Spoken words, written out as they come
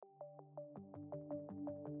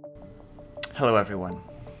Hello, everyone.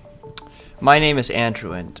 My name is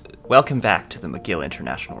Andrew, and welcome back to the McGill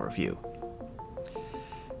International Review.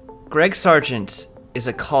 Greg Sargent is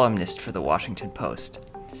a columnist for the Washington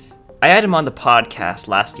Post. I had him on the podcast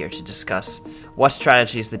last year to discuss what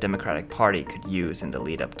strategies the Democratic Party could use in the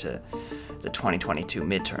lead-up to the 2022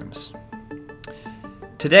 midterms.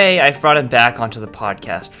 Today, I've brought him back onto the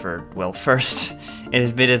podcast for, well, first, an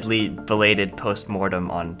admittedly belated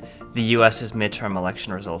post-mortem on the U.S.'s midterm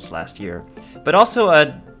election results last year, but also a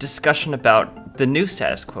discussion about the new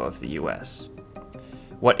status quo of the U.S.,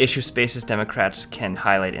 what issue spaces Democrats can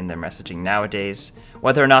highlight in their messaging nowadays,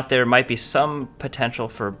 whether or not there might be some potential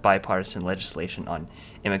for bipartisan legislation on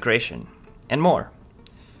immigration, and more.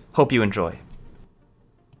 Hope you enjoy.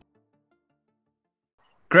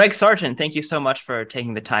 Greg Sargent, thank you so much for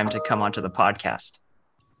taking the time to come onto the podcast.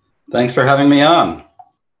 Thanks for having me on.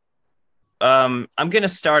 I'm going to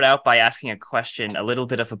start out by asking a question, a little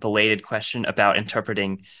bit of a belated question about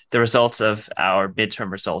interpreting the results of our midterm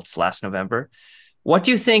results last November. What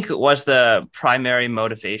do you think was the primary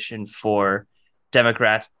motivation for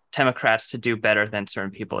Democrats to do better than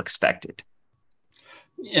certain people expected?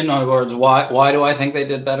 In other words, why do I think they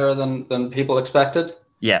did better than people expected?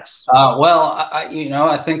 Yes.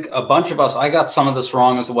 I think a bunch of us, I got some of this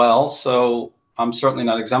wrong as well, so I'm certainly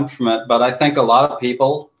not exempt from it. But I think a lot of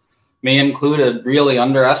people, me included, really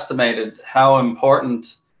underestimated how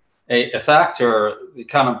important a factor the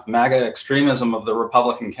kind of MAGA extremism of the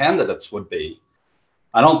Republican candidates would be.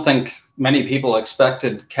 I don't think many people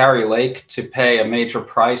expected Kari Lake to pay a major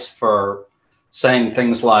price for saying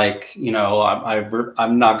things like, I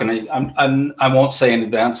won't say in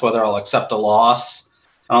advance whether I'll accept a loss.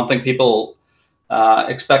 I don't think people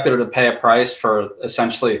expected her to pay a price for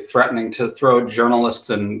essentially threatening to throw journalists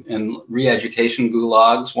in re-education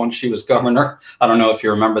gulags once she was governor. I don't know if you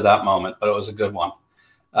remember that moment, but it was a good one.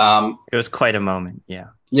 It was quite a moment, yeah.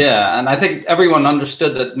 Yeah, and I think everyone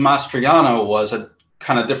understood that Mastriano was a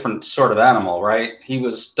kind of different sort of animal, right? He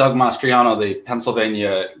was Doug Mastriano, the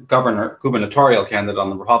Pennsylvania gubernatorial candidate on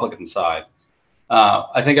the Republican side.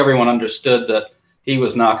 I think everyone understood that he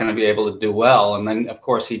was not going to be able to do well. And then, of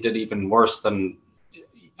course, he did even worse than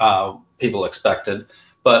people expected.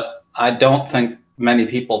 But I don't think many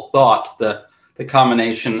people thought that the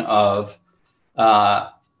combination of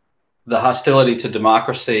the hostility to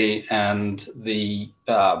democracy and the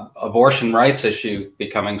abortion rights issue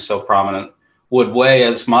becoming so prominent would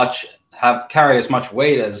carry as much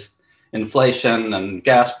weight as inflation and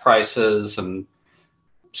gas prices and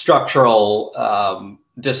structural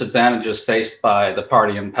disadvantages faced by the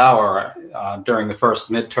party in power during the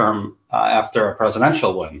first midterm after a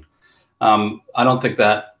presidential win. I don't think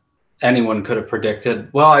that anyone could have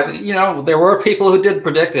predicted. Well, there were people who did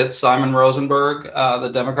predict it. Simon Rosenberg, the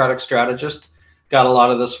Democratic strategist, got a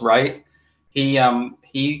lot of this right.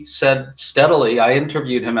 He said steadily, I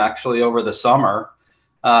interviewed him actually over the summer,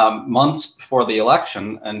 months before the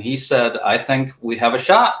election, and he said, I think we have a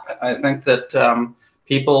shot. I think that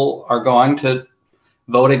people are going to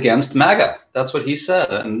vote against MAGA. That's what he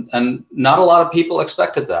said. And not a lot of people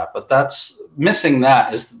expected that, but I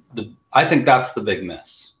think that's the big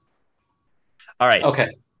miss. All right. Okay.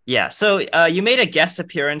 Yeah. So you made a guest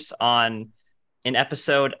appearance on an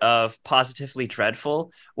episode of Positively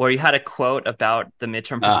Dreadful, where you had a quote about the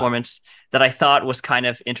midterm performance that I thought was kind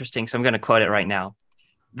of interesting. So I'm going to quote it right now.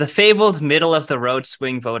 The fabled middle-of-the-road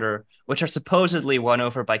swing voter, which are supposedly won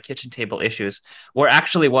over by kitchen table issues, were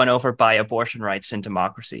actually won over by abortion rights and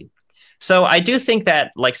democracy. So I do think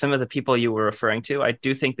that, like some of the people you were referring to, I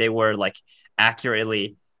do think they were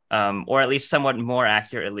accurately, or at least somewhat more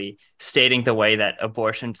accurately, stating the way that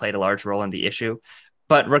abortion played a large role in the issue.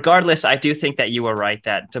 But regardless, I do think that you were right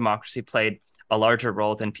that democracy played a larger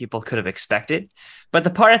role than people could have expected. But the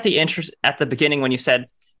part at the beginning when you said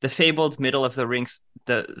the fabled middle of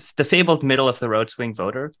the fabled middle of the road swing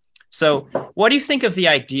voter. So what do you think of the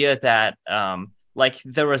idea that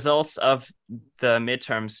the results of the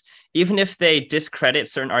midterms, even if they discredit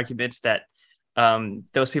certain arguments that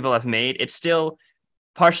those people have made, it still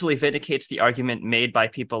partially vindicates the argument made by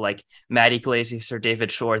people like Matt Yglesias or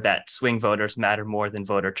David Shor that swing voters matter more than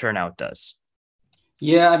voter turnout does?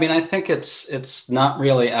 Yeah, I mean, I think it's not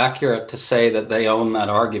really accurate to say that they own that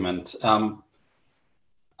argument.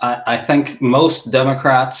 I think most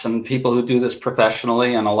Democrats and people who do this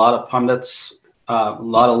professionally, and a lot of pundits, a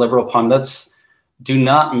lot of liberal pundits, do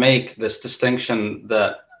not make this distinction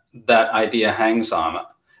that idea hangs on.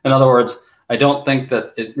 In other words, I don't think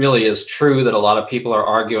that it really is true that a lot of people are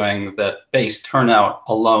arguing that base turnout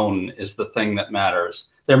alone is the thing that matters.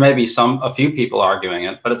 There may be a few people arguing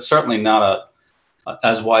it, but it's certainly not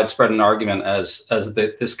as widespread an argument as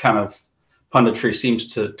this kind of punditry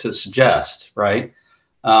seems to suggest, right?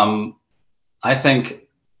 I think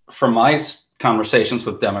from my conversations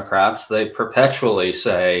with Democrats, they perpetually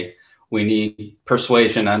say we need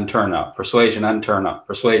persuasion and turnout, persuasion and turnout,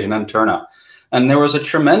 persuasion and turnout. And there was a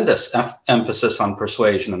tremendous emphasis on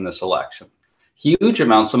persuasion in this election. Huge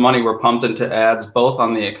amounts of money were pumped into ads, both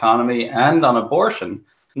on the economy and on abortion,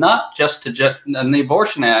 not just and the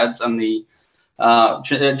abortion ads and the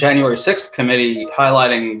January 6th committee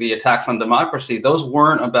highlighting the attacks on democracy. Those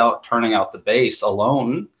weren't about turning out the base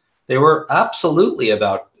alone. They were absolutely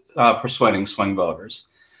about persuading swing voters.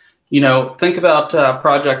 Think about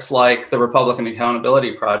projects like the Republican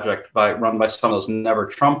Accountability Project run by some of those never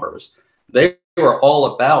Trumpers. They were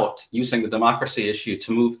all about using the democracy issue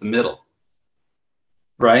to move the middle,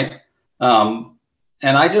 right?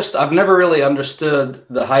 And I've never really understood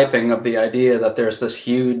the hyping of the idea that there's this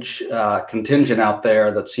huge contingent out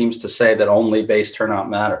there that seems to say that only base turnout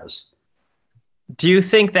matters. Do you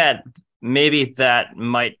think that maybe that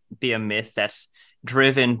might be a myth that's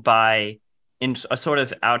driven by a sort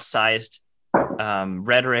of outsized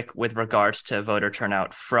rhetoric with regards to voter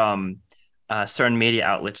turnout from certain media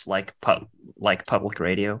outlets like public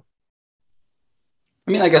radio?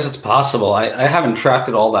 I mean, I guess it's possible. I haven't tracked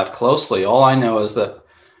it all that closely. All I know is that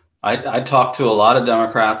I talk to a lot of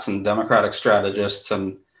Democrats and Democratic strategists,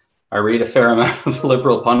 and I read a fair amount of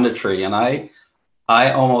liberal punditry, and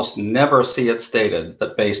I almost never see it stated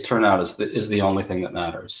that base turnout is the only thing that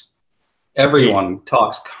matters. Everyone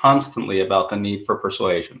talks constantly about the need for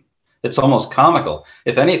persuasion. It's almost comical.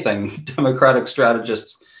 If anything, Democratic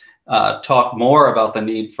strategists talk more about the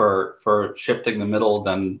need for shifting the middle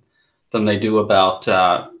than they do about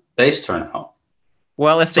base turnout.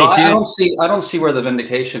 Well, if they do, I don't see where the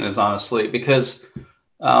vindication is, honestly, because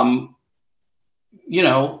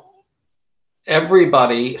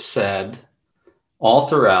everybody said all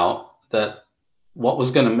throughout that what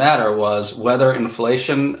was going to matter was whether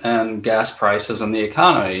inflation and gas prices and the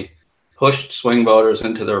economy pushed swing voters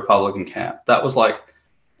into the Republican camp. That was like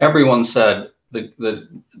everyone said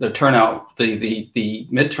the turnout, the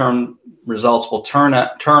midterm results will turn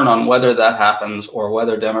on whether that happens or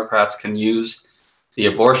whether Democrats can use the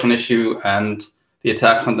abortion issue and the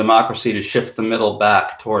attacks on democracy to shift the middle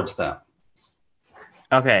back towards them.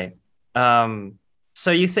 Okay.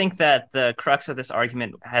 So you think that the crux of this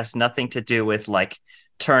argument has nothing to do with like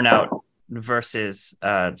turnout versus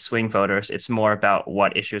swing voters. It's more about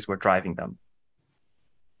what issues were driving them.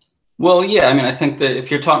 Well, yeah. I mean, I think that if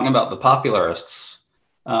you're talking about the popularists,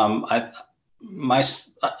 I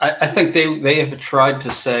think they have tried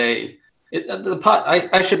to say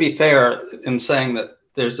I should be fair in saying that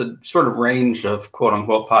there's a sort of range of quote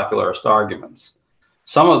unquote popularist arguments.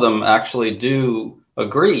 Some of them actually do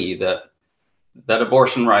agree that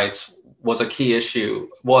abortion rights was a key issue,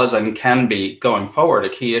 was and can be going forward a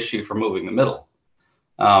key issue for moving the middle.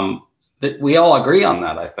 We all agree on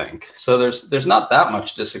that, I think. So there's not that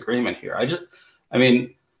much disagreement here.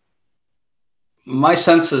 My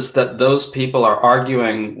sense is that those people are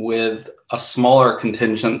arguing with a smaller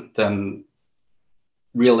contingent than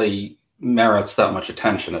really merits that much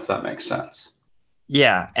attention, if that makes sense.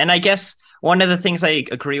 Yeah. And I guess one of the things I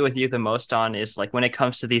agree with you the most on is like when it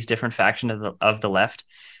comes to these different factions of the left,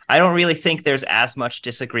 I don't really think there's as much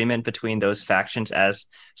disagreement between those factions as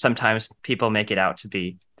sometimes people make it out to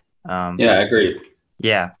be. Yeah, I agree.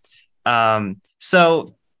 Yeah. So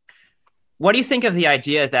what do you think of the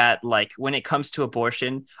idea that, like, when it comes to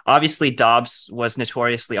abortion, obviously Dobbs was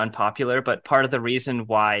notoriously unpopular, but part of the reason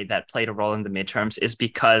why that played a role in the midterms is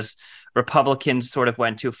because Republicans sort of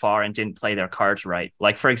went too far and didn't play their cards right.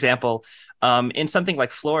 Like, for example, in something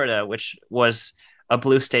like Florida, which was a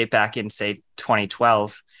blue state back in, say,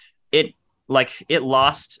 2012, it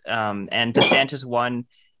lost and DeSantis won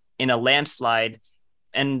in a landslide.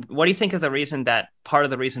 And what do you think of the reason that part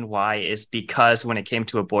of the reason why is because when it came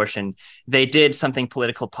to abortion, they did something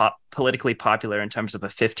politically popular in terms of a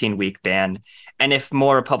 15-week ban. And if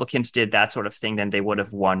more Republicans did that sort of thing, then they would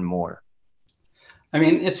have won more. I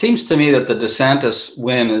mean, it seems to me that the DeSantis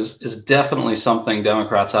win is definitely something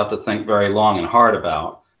Democrats have to think very long and hard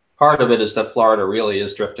about. Part of it is that Florida really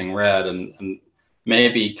is drifting red and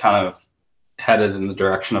maybe kind of headed in the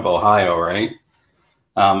direction of Ohio, right?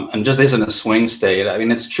 And just isn't a swing state. I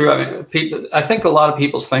mean, it's true. I mean, I think a lot of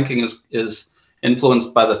people's thinking is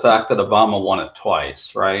influenced by the fact that Obama won it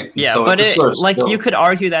twice, right? Yeah, so but you could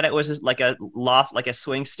argue that it was like a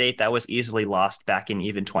swing state that was easily lost back in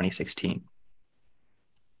even 2016.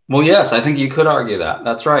 Well, yes, I think you could argue that.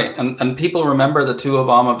 That's right. And people remember the two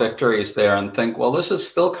Obama victories there and think, well, this is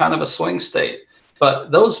still kind of a swing state.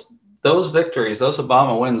 But those victories, those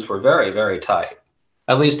Obama wins were very, very tight.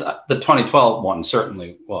 At least the 2012 one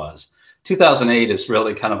certainly was. 2008 is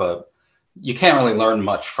really kind of you can't really learn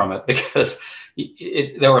much from it because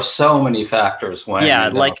there were so many factors when. Yeah,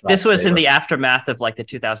 like this was in the aftermath of like the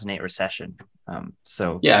 2008 recession.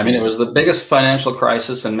 Yeah, I mean, it was the biggest financial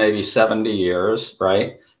crisis in maybe 70 years,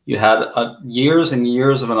 right? You had years and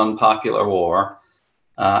years of an unpopular war,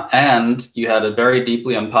 and you had a very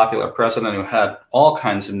deeply unpopular president who had all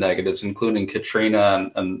kinds of negatives, including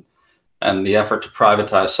Katrina and the effort to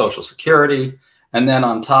privatize Social Security. And then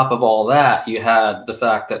on top of all that, you had the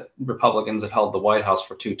fact that Republicans had held the White House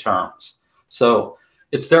for 2 terms. So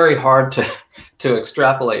it's very hard to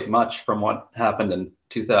extrapolate much from what happened in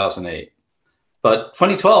 2008. But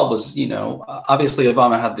 2012 was, obviously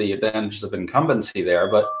Obama had the advantages of incumbency there,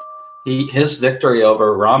 but his victory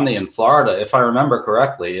over Romney in Florida, if I remember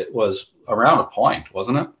correctly, it was around a point,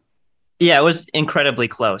 wasn't it? Yeah, it was incredibly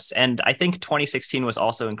close. And I think 2016 was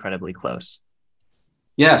also incredibly close.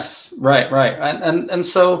 Yes, right. And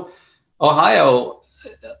so Ohio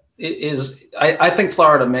I think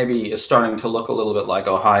Florida maybe is starting to look a little bit like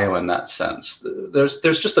Ohio in that sense. There's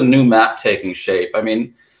just a new map taking shape. I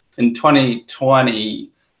mean, in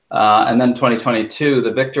 2020 and then 2022,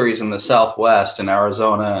 the victories in the Southwest, in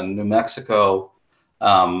Arizona and New Mexico,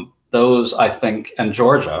 those I think, and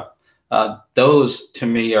Georgia, those to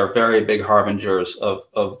me are very big harbingers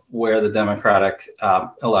of where the Democratic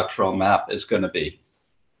electoral map is going to be.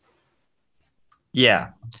 Yeah.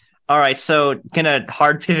 All right. So gonna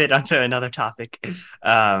hard pivot onto another topic.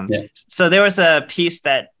 So there was a piece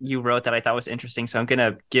that you wrote that I thought was interesting. So I'm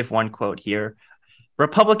gonna give one quote here.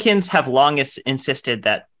 Republicans have long insisted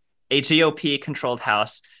that a GOP-controlled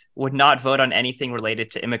House would not vote on anything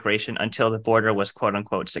related to immigration until the border was quote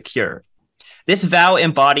unquote secure. This vow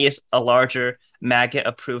embodies a larger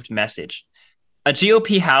MAGA-approved message. A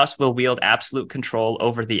GOP House will wield absolute control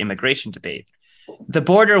over the immigration debate. The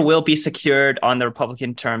border will be secured on the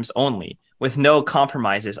Republican terms only, with no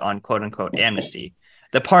compromises on quote unquote amnesty.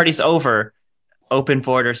 The party's over, open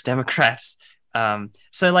borders, Democrats.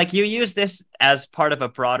 So like you use this as part of a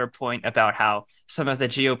broader point about how some of the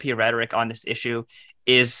GOP rhetoric on this issue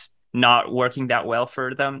is not working that well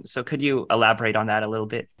for them. So could you elaborate on that a little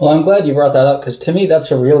bit? Well, I'm glad you brought that up because to me,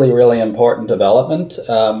 that's a really, really important development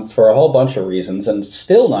for a whole bunch of reasons and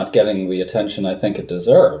still not getting the attention I think it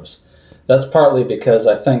deserves. That's partly because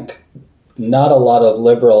I think not a lot of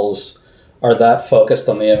liberals are that focused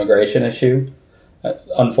on the immigration issue,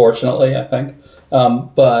 unfortunately, I think.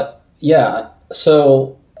 But yeah,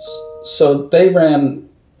 so they ran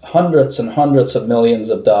hundreds and hundreds of millions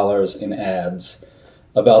of dollars in ads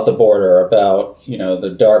about the border, about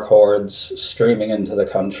the dark hordes streaming into the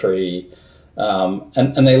country,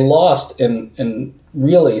 and they lost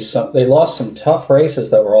they lost some tough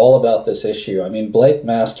races that were all about this issue. I mean, Blake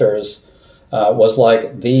Masters was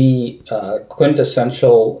like the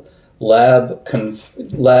quintessential lab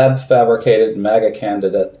fabricated MAGA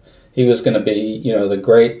candidate. He was going to be, the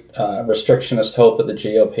great restrictionist hope of the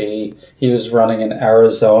GOP. He was running in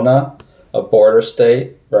Arizona, a border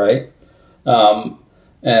state, right?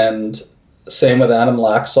 And same with Adam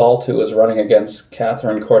Laxalt, who was running against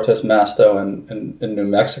Catherine Cortez Masto in New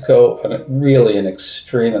Mexico, really an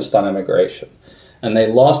extremist on immigration. And they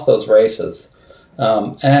lost those races.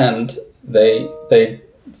 And they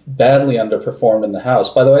badly underperformed in the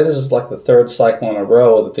House. By the way, this is like the third cycle in a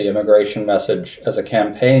row that the immigration message as a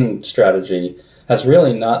campaign strategy has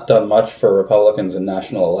really not done much for Republicans in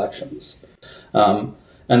national elections.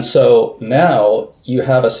 And so now you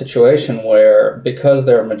have a situation where, because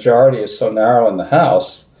their majority is so narrow in the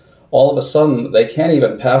House, all of a sudden they can't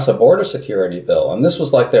even pass a border security bill. And this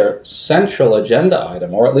was like their central agenda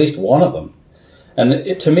item, or at least one of them.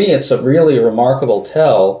 And to me, it's a really remarkable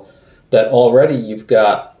tell that already you've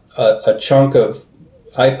got a chunk of,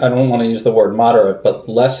 I don't want to use the word moderate, but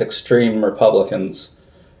less extreme Republicans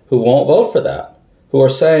who won't vote for that, who are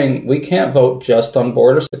saying we can't vote just on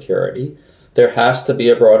border security. There has to be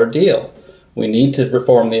a broader deal. We need to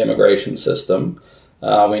reform the immigration system.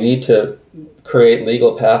 We need to create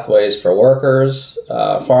legal pathways for workers,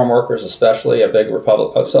 farm workers especially.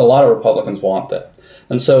 So a lot of Republicans want that.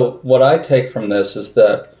 And so what I take from this is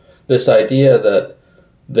that this idea that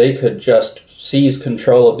they could just seize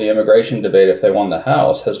control of the immigration debate if they won the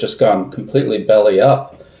House has just gone completely belly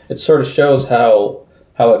up. It sort of shows how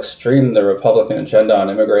extreme the Republican agenda on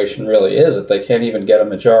immigration really is. If they can't even get a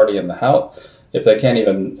majority in the House, if they can't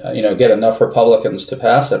even get enough Republicans to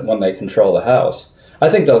pass it when they control the House, I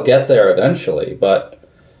think they'll get there eventually. But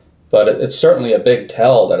it's certainly a big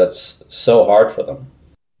tell that it's so hard for them.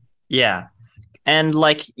 Yeah. And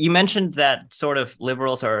like you mentioned that sort of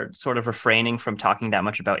liberals are sort of refraining from talking that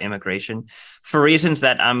much about immigration for reasons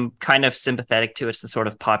that I'm kind of sympathetic to. It's the sort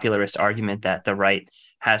of popularist argument that the right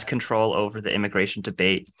has control over the immigration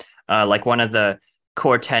debate. Like one of the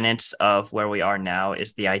core tenets of where we are now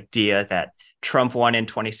is the idea that Trump won in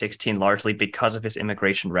 2016 largely because of his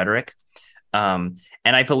immigration rhetoric. And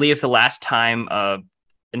I believe the last time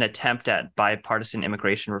an attempt at bipartisan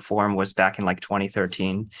immigration reform was back in like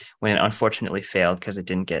 2013 when it unfortunately failed because it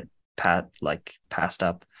didn't get passed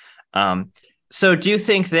up. So do you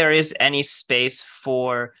think there is any space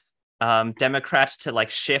for Democrats to like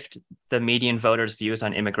shift the median voters' views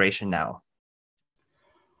on immigration now?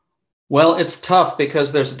 Well, it's tough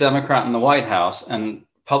because there's a Democrat in the White House, and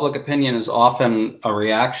public opinion is often a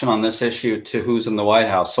reaction on this issue to who's in the White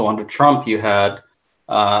House. So under Trump, you had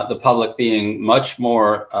the public being much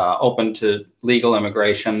more open to legal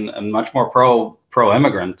immigration and much more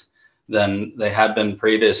pro-immigrant than they had been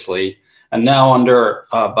previously. And now under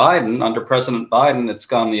under President Biden, it's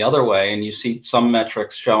gone the other way, and you see some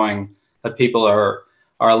metrics showing that people are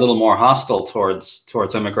a little more hostile towards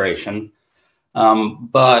immigration.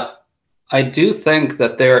 But I do think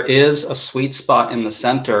that there is a sweet spot in the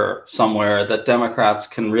center somewhere that Democrats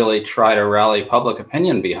can really try to rally public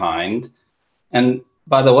opinion behind. And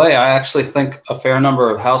by the way, I actually think a fair number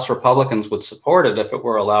of House Republicans would support it if it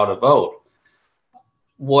were allowed to vote.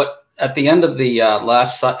 At the end of the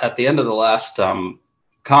last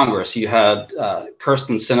Congress, you had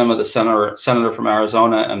Kyrsten Sinema, the senator from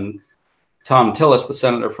Arizona, and Thom Tillis, the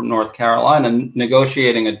senator from North Carolina,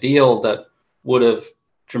 negotiating a deal that would have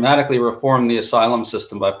dramatically reformed the asylum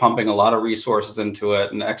system by pumping a lot of resources into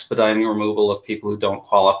it and expediting removal of people who don't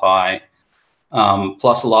qualify,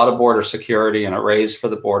 plus a lot of border security and a raise for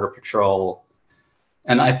the Border Patrol.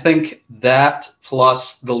 And I think that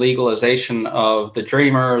plus the legalization of the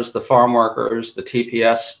Dreamers, the farm workers, the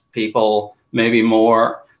TPS people, maybe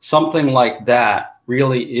more, something like that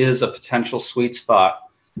really is a potential sweet spot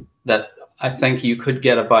that I think you could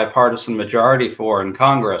get a bipartisan majority for in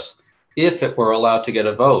Congress if it were allowed to get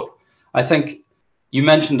a vote. I think you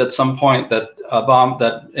mentioned at some point that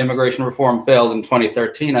that immigration reform failed in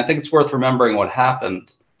 2013. I think it's worth remembering what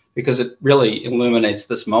happened because it really illuminates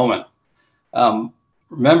this moment.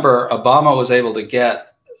 Remember, Obama was able to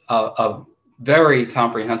get a very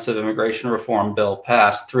comprehensive immigration reform bill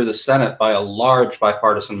passed through the Senate by a large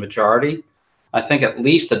bipartisan majority. I think at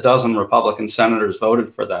least a dozen Republican senators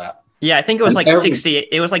voted for that. Yeah, I think it was like 68.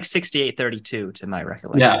 It was like 68-32 to my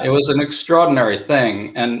recollection. Yeah, it was an extraordinary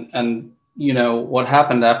thing. And you know, what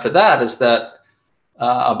happened after that is that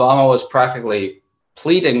Obama was practically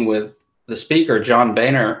pleading with the speaker, John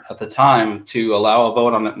Boehner, at the time to allow a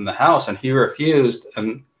vote on it in the House, and he refused,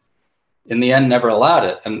 and in the end never allowed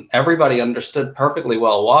it. And everybody understood perfectly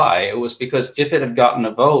well why. It was because if it had gotten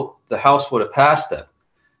a vote, the House would have passed it.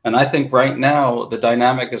 And I think right now the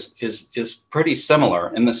dynamic is pretty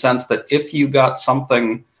similar in the sense that if you got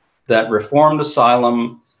something that reformed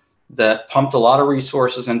asylum, that pumped a lot of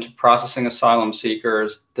resources into processing asylum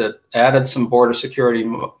seekers, that added some border security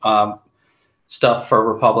stuff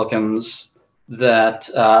for Republicans, that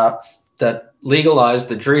legalized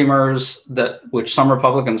the Dreamers, which some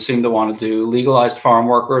Republicans seem to want to do, legalized farm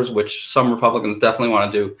workers, which some Republicans definitely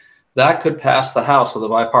want to do, that could pass the House with a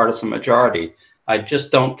bipartisan majority. I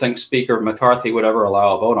just don't think Speaker McCarthy would ever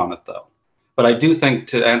allow a vote on it, though. But I do think,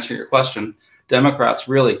 to answer your question, Democrats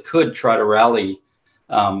really could try to rally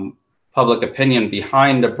public opinion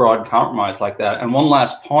behind a broad compromise like that. And one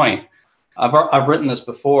last point, I've written this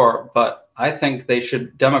before, but I think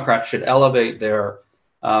Democrats should elevate their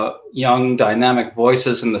young, dynamic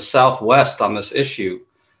voices in the Southwest on this issue.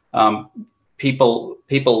 People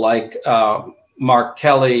like Mark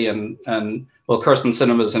Kelly and Kyrsten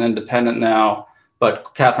Sinema is an independent now,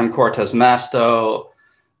 but Catherine Cortez Masto,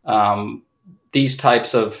 these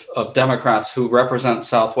types of Democrats who represent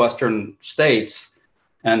Southwestern states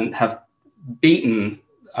and have beaten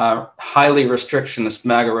highly restrictionist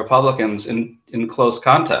MAGA Republicans in close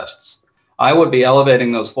contests. I would be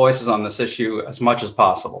elevating those voices on this issue as much as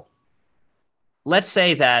possible. Let's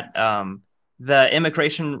say that the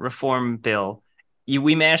immigration reform bill,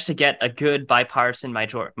 we managed to get a good bipartisan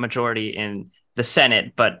majority in the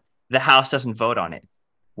Senate, but the House doesn't vote on it.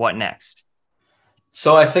 What next?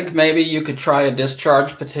 So I think maybe you could try a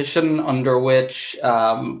discharge petition under which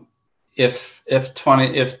if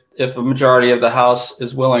a majority of the House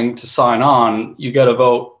is willing to sign on, you get a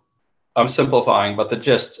vote. I'm simplifying, but the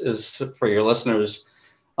gist is for your listeners,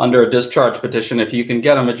 under a discharge petition, if you can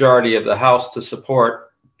get a majority of the House to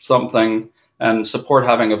support something and support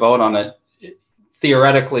having a vote on it,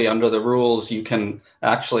 theoretically, under the rules, you can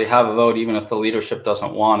actually have a vote even if the leadership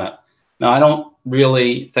doesn't want it. Now, I don't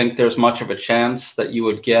really think there's much of a chance that you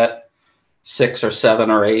would get 6 or 7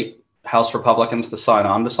 or 8 House Republicans to sign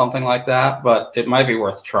on to something like that, but it might be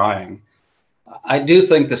worth trying. I do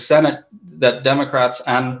think the Senate, that Democrats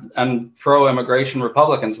and pro-immigration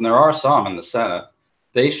Republicans, and there are some in the Senate,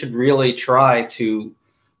 they should really try to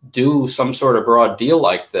do some sort of broad deal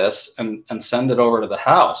like this and send it over to the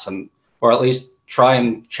House, or at least try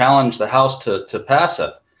and challenge the House to pass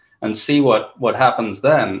it and see what happens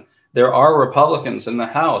then. There are Republicans in the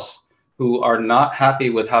House who are not happy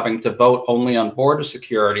with having to vote only on border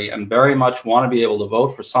security and very much want to be able to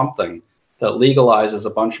vote for something that legalizes a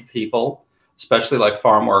bunch of people, especially like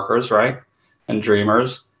farm workers, right, and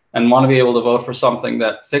dreamers, and want to be able to vote for something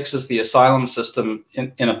that fixes the asylum system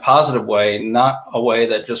in a positive way, not a way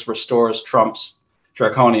that just restores Trump's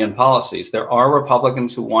draconian policies. There are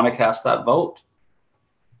Republicans who want to cast that vote.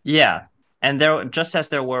 Yeah, and there, just as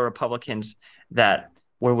there were Republicans that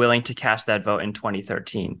were willing to cast that vote in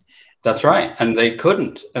 2013. That's right, and they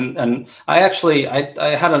couldn't. And I actually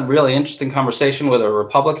I had a really interesting conversation with a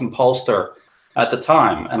Republican pollster at the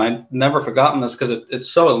time, and I've never forgotten this because it's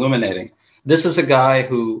so illuminating. This is a guy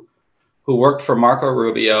who worked for Marco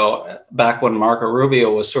Rubio back when Marco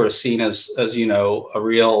Rubio was sort of seen as you know, a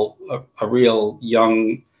real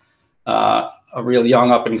young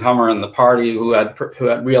up and comer in the party who had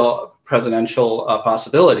real presidential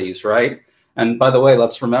possibilities, right? And by the way,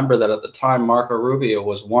 let's remember that at the time, Marco Rubio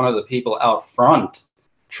was one of the people out front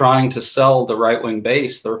trying to sell the right-wing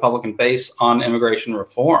base, the Republican base, on immigration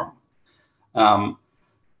reform.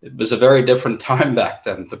 It was a very different time back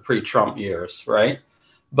then, the pre-Trump years, right?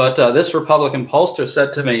 But this Republican pollster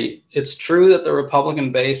said to me, it's true that the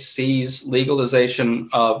Republican base sees legalization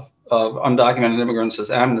of undocumented immigrants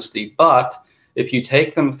as amnesty, but if you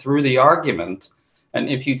take them through the argument, and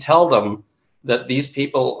if you tell them that these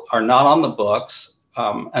people are not on the books,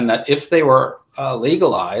 and that if they were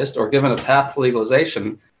legalized or given a path to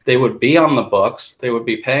legalization, they would be on the books, they would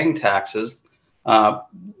be paying taxes,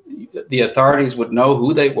 the authorities would know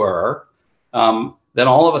who they were, then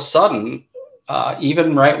all of a sudden,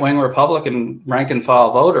 even right-wing Republican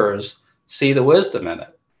rank-and-file voters see the wisdom in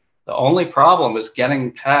it. The only problem is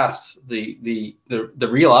getting past the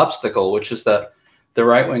real obstacle, which is that the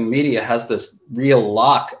right-wing media has this real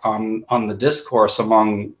lock on the discourse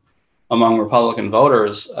among Republican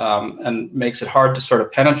voters, and makes it hard to sort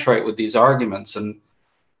of penetrate with these arguments. And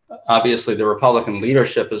obviously, the Republican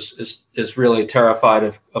leadership is really terrified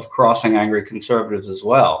of crossing angry conservatives as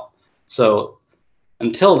well. So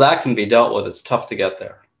until that can be dealt with, it's tough to get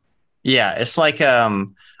there. Yeah, it's like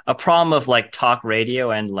a problem of like talk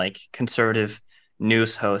radio and like conservative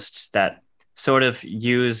news hosts that sort of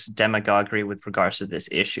use demagoguery with regards to this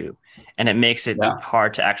issue, and it makes it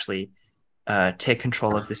hard to actually take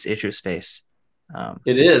control of this issue space.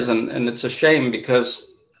 It is, and it's a shame because,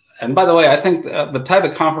 and by the way, I think the type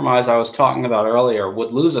of compromise I was talking about earlier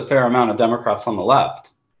would lose a fair amount of Democrats on the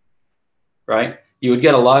left, right? You would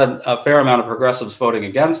get a fair amount of progressives voting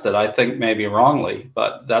against it, I think maybe wrongly,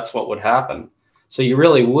 but that's what would happen. So you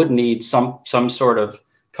really would need some sort of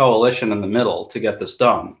coalition in the middle to get this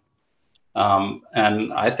done.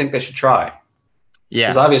 And I think they should try. Yeah.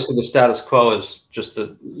 Because obviously the status quo is just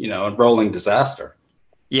a rolling disaster.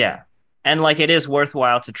 Yeah. And like, it is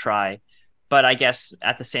worthwhile to try, but I guess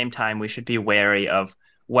at the same time, we should be wary of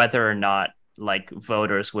whether or not like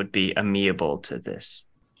voters would be amenable to this.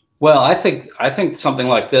 Well, I think something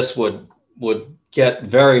like this would get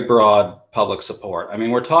very broad public support. I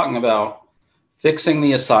mean, we're talking about fixing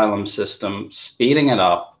the asylum system, speeding it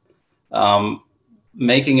up,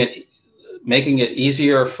 making it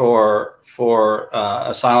easier for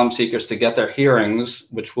asylum seekers to get their hearings,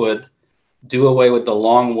 which would do away with the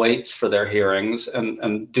long waits for their hearings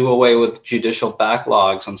and do away with judicial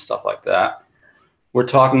backlogs and stuff like that. We're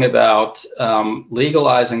talking about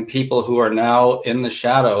legalizing people who are now in the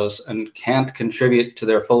shadows and can't contribute to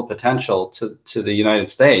their full potential to the United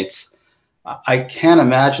States. I can't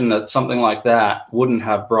imagine that something like that wouldn't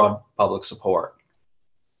have broad public support.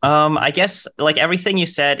 I guess like everything you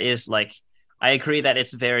said is like, I agree that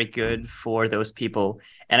it's very good for those people.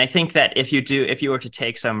 And I think that if you were to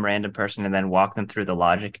take some random person and then walk them through the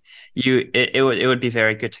logic, it would be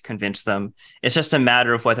very good to convince them. It's just a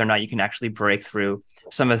matter of whether or not you can actually break through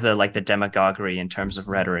some of the like the demagoguery in terms of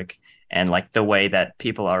rhetoric and like the way that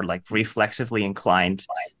people are like reflexively inclined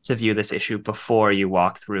to view this issue before you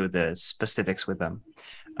walk through the specifics with them.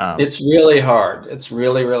 It's really hard. It's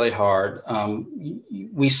really, really hard.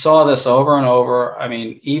 We saw this over and over. I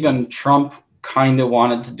mean, even Trump kind of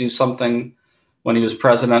wanted to do something when he was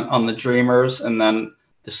president on the Dreamers, and then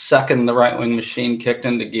the second the right-wing machine kicked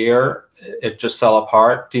into gear, it just fell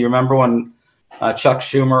apart. Do you remember when Chuck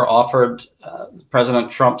Schumer offered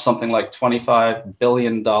President Trump something like $25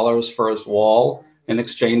 billion for his wall in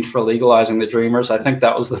exchange for legalizing the Dreamers? I think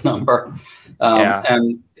that was the number.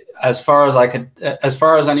 And as far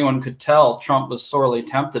as anyone could tell, Trump was sorely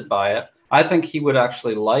tempted by it. I think he would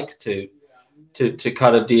actually like to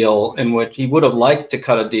cut a deal in which he would have liked to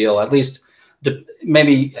cut a deal, at least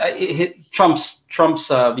maybe Trump's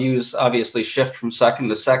views obviously shift from second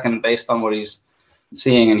to second based on what he's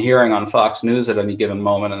seeing and hearing on Fox News at any given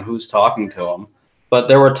moment and who's talking to him. But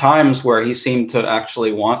there were times where he seemed to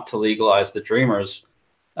actually want to legalize the Dreamers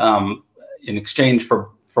in exchange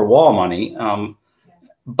for wall money.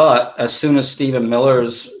 But as soon as Stephen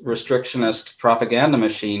Miller's restrictionist propaganda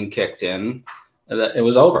machine kicked in, it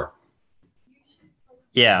was over.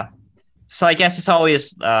 Yeah. So I guess it's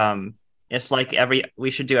always, it's like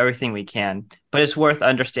we should do everything we can, but it's worth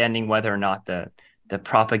understanding whether or not the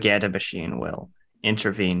propaganda machine will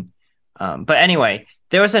intervene. But anyway,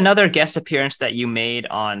 there was another guest appearance that you made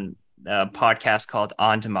on a podcast called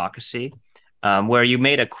On Democracy, where you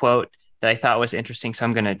made a quote that I thought was interesting. So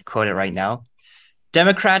I'm going to quote it right now.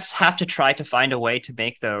 Democrats have to try to find a way to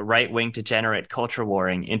make the right-wing degenerate culture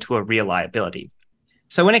warring into a real liability.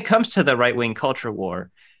 So when it comes to the right-wing culture war,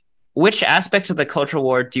 which aspects of the culture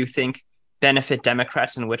war do you think benefit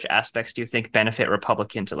Democrats and which aspects do you think benefit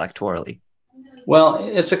Republicans electorally? Well,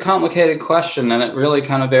 it's a complicated question, and it really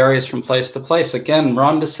kind of varies from place to place. Again,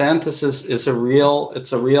 Ron DeSantis is a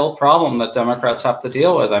real problem that Democrats have to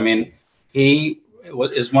deal with. I mean, he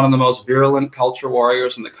is one of the most virulent culture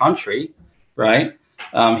warriors in the country, right?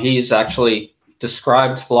 He's actually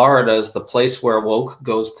described Florida as the place where woke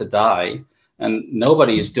goes to die, and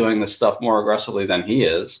nobody is doing this stuff more aggressively than he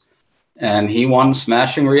is. And he won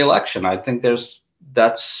smashing re-election. I think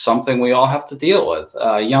that's something we all have to deal with.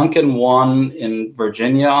 Youngkin won in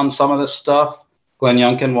Virginia on some of this stuff. Glenn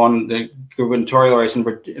Youngkin won the gubernatorial race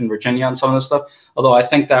in Virginia on some of this stuff. Although I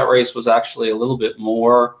think that race was actually a little bit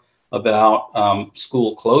more about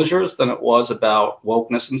school closures than it was about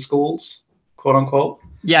wokeness in schools, quote unquote.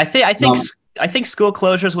 Yeah, I think school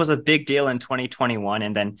closures was a big deal in 2021,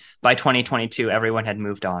 and then by 2022, everyone had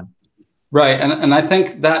moved on. Right, and I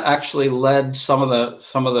think that actually led some of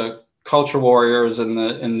the culture warriors in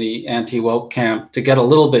the anti-woke camp to get a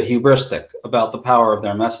little bit hubristic about the power of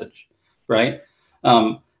their message, right?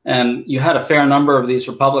 And you had a fair number of these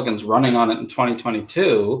Republicans running on it in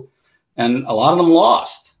 2022, and a lot of them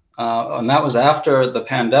lost. And that was after the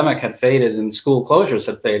pandemic had faded and school closures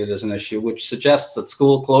had faded as an issue, which suggests that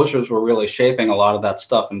school closures were really shaping a lot of that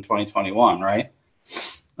stuff in 2021, right?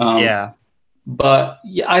 Yeah. But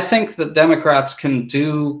yeah, I think that Democrats can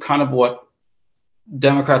do kind of what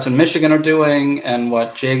Democrats in Michigan are doing and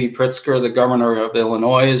what J.B. Pritzker, the governor of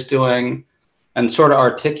Illinois, is doing, and sort of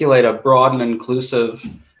articulate a broad and inclusive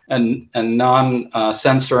and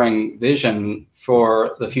non-censoring vision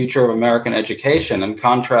for the future of American education and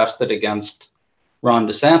contrast it against Ron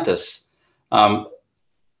DeSantis.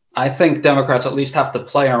 I think Democrats at least have to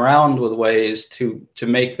play around with ways to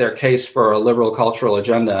make their case for a liberal cultural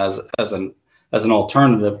agenda as an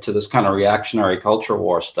alternative to this kind of reactionary culture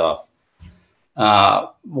war stuff.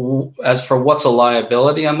 As for what's a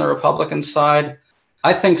liability on the Republican side,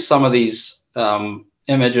 I think some of these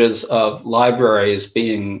images of libraries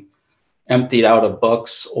being emptied out of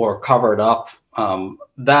books or covered up,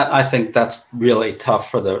 I think that's really tough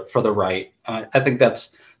for the right. I think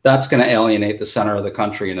that's going to alienate the center of the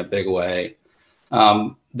country in a big way.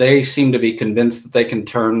 They seem to be convinced that they can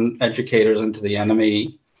turn educators into the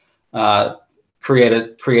enemy,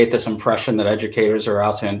 create this impression that educators are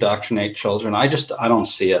out to indoctrinate children. I don't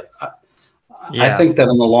see it. I think that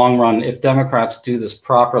in the long run, if Democrats do this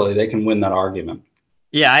properly, they can win that argument.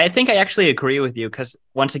 Yeah, I think I actually agree with you because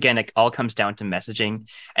once again, it all comes down to messaging.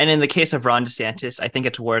 And in the case of Ron DeSantis, I think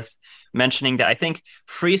it's worth mentioning that I think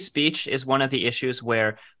free speech is one of the issues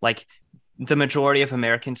where like the majority of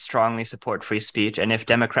Americans strongly support free speech. And if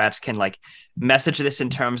Democrats can like message this in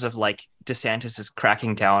terms of like DeSantis is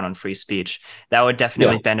cracking down on free speech, that would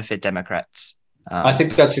definitely benefit Democrats. I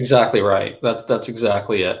think that's exactly right. That's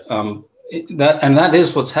exactly it. That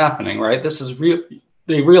is what's happening, right? This is real.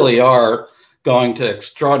 They really are going to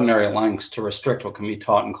extraordinary lengths to restrict what can be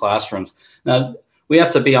taught in classrooms. Now, we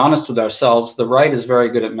have to be honest with ourselves. The right is very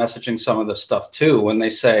good at messaging some of this stuff too, when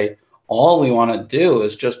they say, all we want to do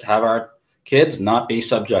is just have our kids not be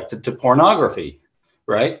subjected to pornography,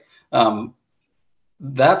 right?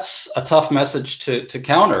 That's a tough message to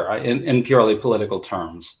counter in purely political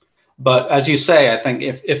terms. But as you say, I think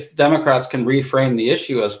if Democrats can reframe the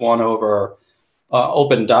issue as one over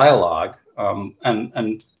open dialogue,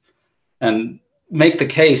 and make the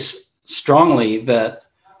case strongly that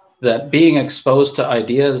being exposed to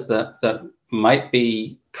ideas that might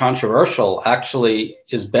be controversial actually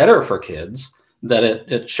is better for kids, that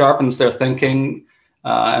it sharpens their thinking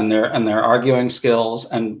and their arguing skills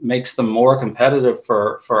and makes them more competitive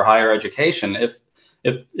for higher education.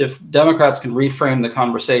 If Democrats can reframe the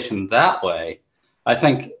conversation that way, I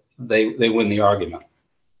think they win the argument.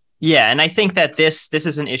 Yeah, and I think that this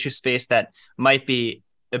is an issue space that might be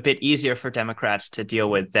a bit easier for Democrats to deal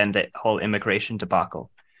with than the whole immigration debacle.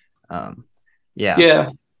 Yeah.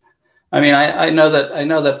 I mean, I know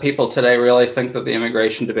that people today really think that the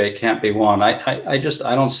immigration debate can't be won. I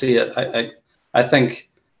don't see it. I think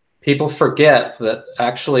people forget that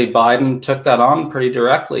actually Biden took that on pretty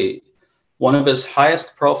directly. One of his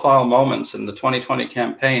highest profile moments in the 2020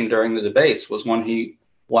 campaign during the debates was when he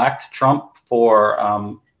whacked Trump for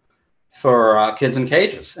kids in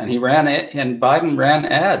cages, and Biden ran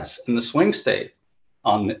ads in the swing states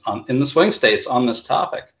on this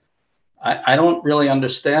topic. I don't really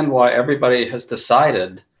understand why everybody has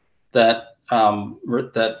decided that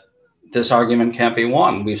that this argument can't be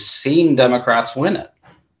won. We've seen Democrats win it.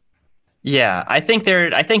 Yeah, I think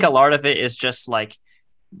a lot of it is just like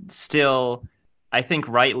still, I think,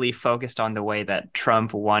 rightly focused on the way that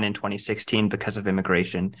Trump won in 2016 because of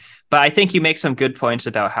immigration. But I think you make some good points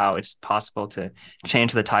about how it's possible to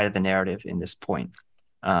change the tide of the narrative in this point.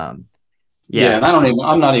 And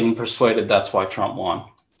I'm not even persuaded that's why Trump won,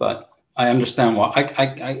 but I understand why.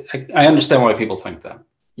 I understand why people think that.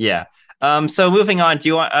 Yeah. So moving on,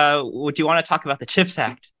 would you want to talk about the CHIPS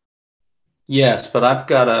Act? Yes, but I've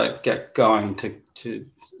got to get going to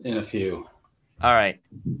in a few. All right.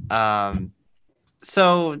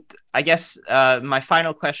 So I guess my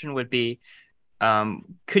final question would be,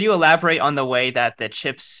 could you elaborate on the way that the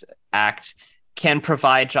CHIPS Act can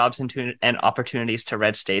provide jobs and opportunities to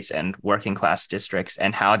red states and working class districts,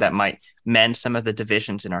 and how that might mend some of the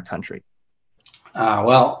divisions in our country?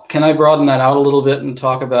 Well, can I broaden that out a little bit and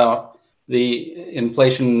talk about the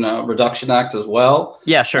Inflation Reduction Act as well?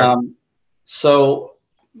 Yeah, sure. So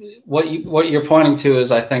what you're pointing to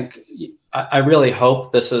is, I think, I really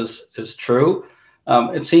hope this is true.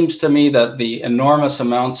 It seems to me that the enormous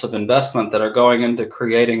amounts of investment that are going into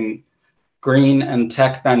creating green and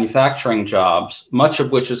tech manufacturing jobs, much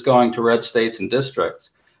of which is going to red states and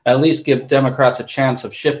districts, at least give Democrats a chance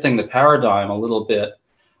of shifting the paradigm a little bit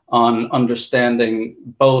on understanding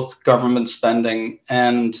both government spending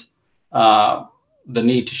and the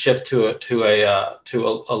need to shift the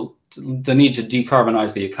need to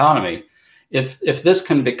decarbonize the economy. If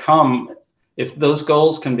those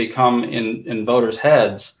goals can become in voters'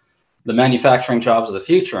 heads the manufacturing jobs of the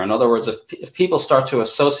future. In other words, if people start to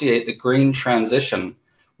associate the green transition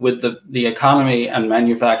with the economy and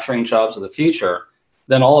manufacturing jobs of the future,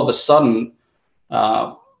 then all of a sudden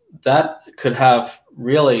that could have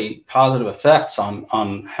really positive effects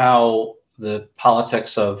on how the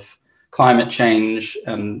politics of climate change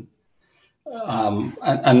and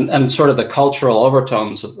sort of the cultural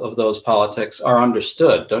overtones of those politics are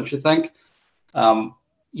understood, don't you think?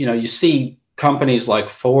 You see companies like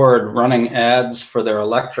Ford running ads for their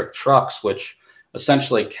electric trucks, which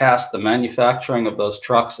essentially cast the manufacturing of those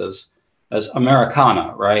trucks as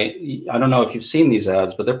Americana, right? I don't know if you've seen these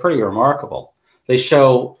ads, but they're pretty remarkable. They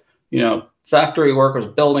show, factory workers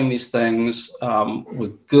building these things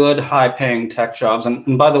with good, high-paying tech jobs.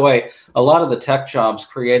 And by the way, a lot of the tech jobs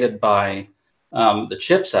created by the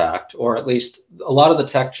CHIPS Act, or at least a lot of the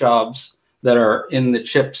tech jobs that are in the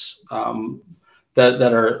chips that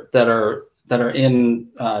are in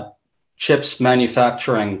chips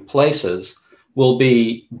manufacturing places, will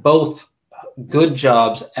be both good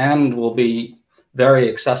jobs and will be very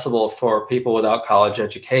accessible for people without college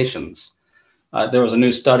educations. There was a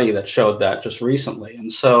new study that showed that just recently.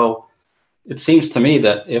 And so it seems to me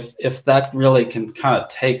that if that really can kind of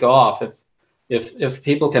take off, if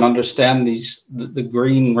people can understand the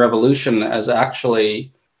green revolution as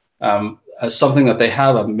actually as something that they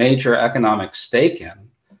have a major economic stake in,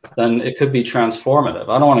 then it could be transformative.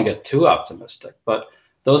 I don't want to get too optimistic, but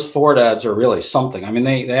those Ford ads are really something. I mean,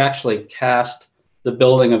 they actually cast the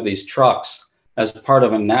building of these trucks as part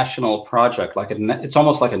of a national project. It's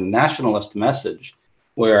almost like a nationalist message,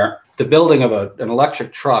 where the building of an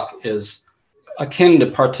electric truck is akin to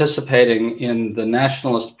participating in the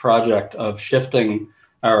nationalist project of shifting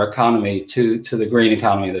our economy to the green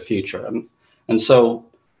economy of the future. And so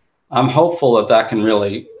I'm hopeful that can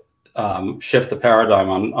really shift the paradigm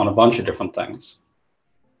on a bunch of different things.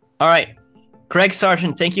 All right. Greg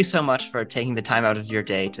Sargent, thank you so much for taking the time out of your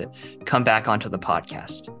day to come back onto the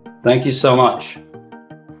podcast. Thank you so much.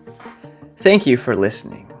 Thank you for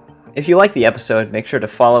listening. If you like the episode, make sure to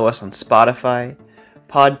follow us on Spotify,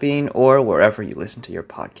 Podbean, or wherever you listen to your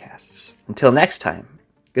podcasts. Until next time,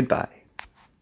 goodbye.